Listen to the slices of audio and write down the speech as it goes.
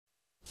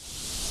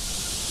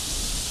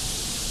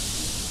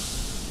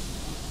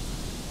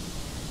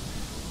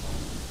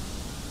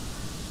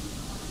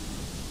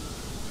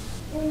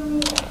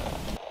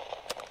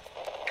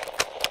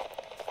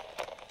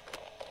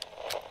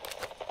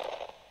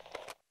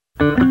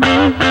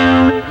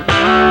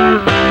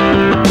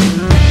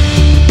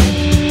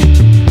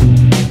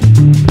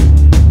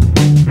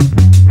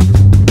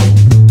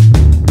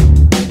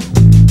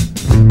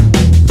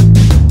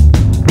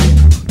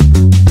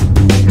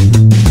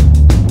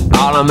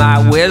my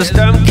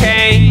wisdom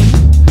came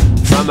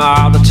from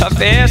all the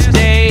toughest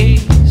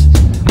days.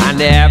 I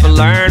never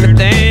learned a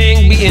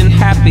thing being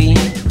happy.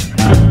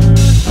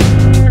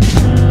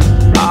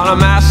 All of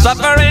my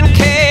suffering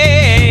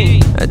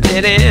came, I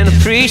didn't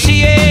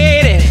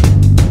appreciate it.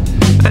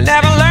 I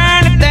never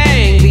learned a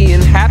thing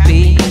being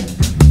happy,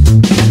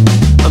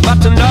 but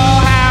to know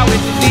how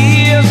it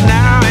feels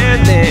now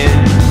and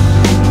then.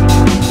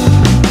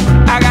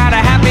 I got a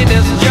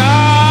happiness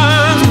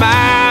Jones,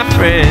 my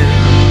friend,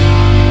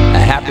 a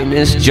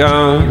happiness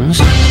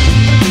Jones.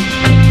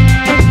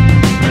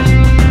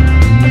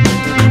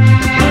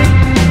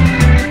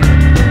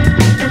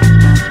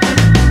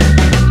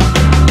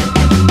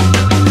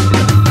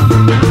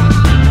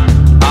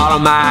 All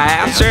of my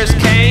answers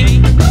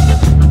came,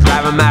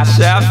 driving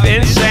myself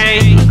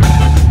insane.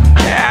 I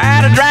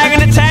had a dragon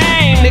to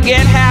tame to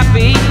get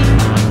happy.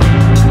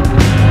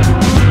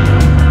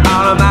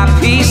 All of my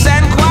peace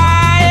and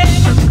quiet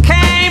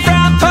came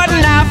from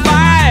putting out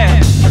fire.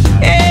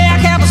 Yeah, I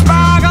kept a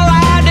spark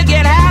alive to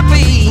get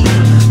happy.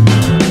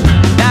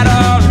 That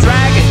old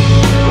dragon,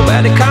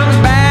 well, it comes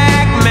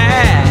back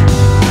mad.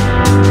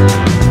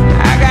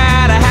 I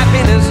got a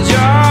happiness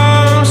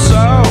Jones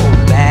so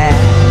bad.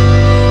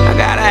 I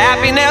got a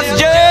happiness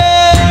Jones.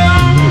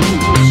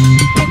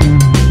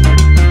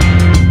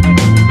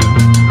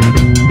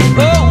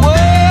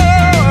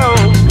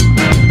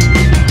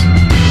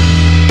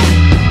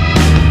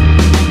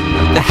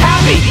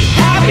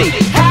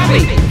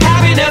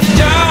 Happiness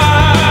Jones.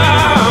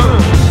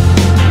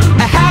 A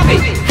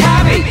happiness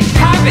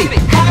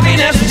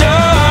Jones.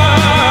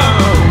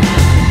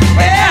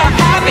 Well,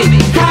 happiness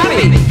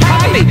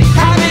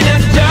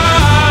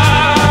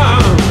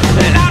Jones.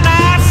 And I'm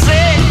not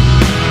sick,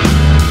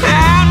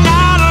 I'm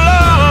not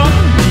alone.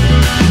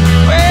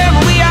 Well,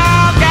 we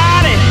all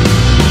got it,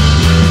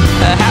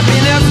 a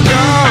happiness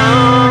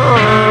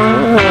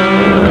Jones.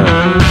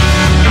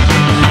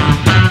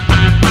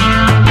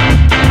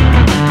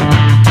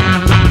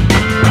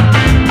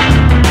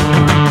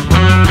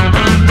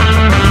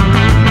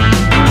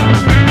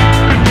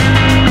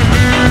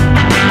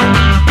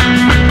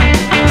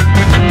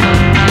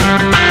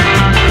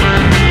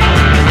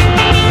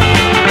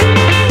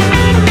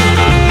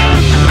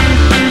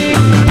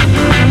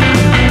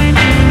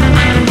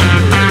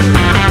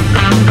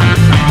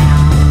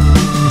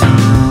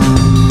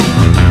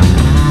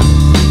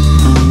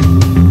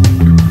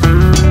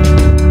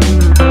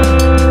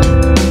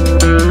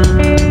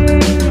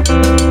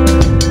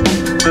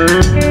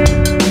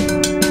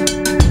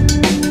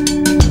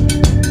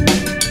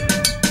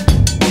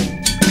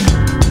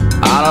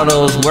 All of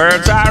those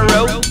words I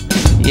wrote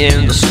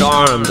in the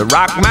storm to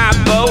rock my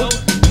boat,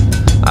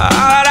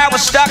 that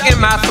was stuck in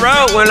my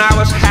throat when I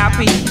was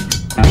happy.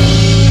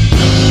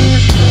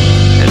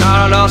 And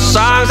all of those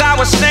songs I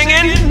was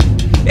singing,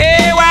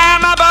 yeah, while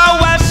my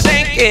boat was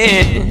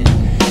sinking.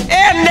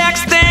 And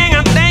next thing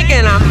I'm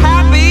thinking I'm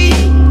happy.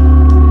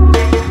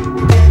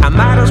 I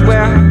might as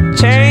well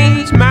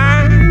change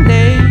my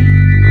name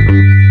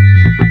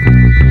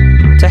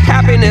to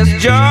Happiness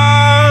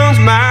Jones,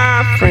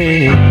 my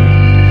friend.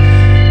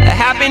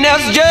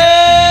 Happiness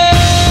Jones.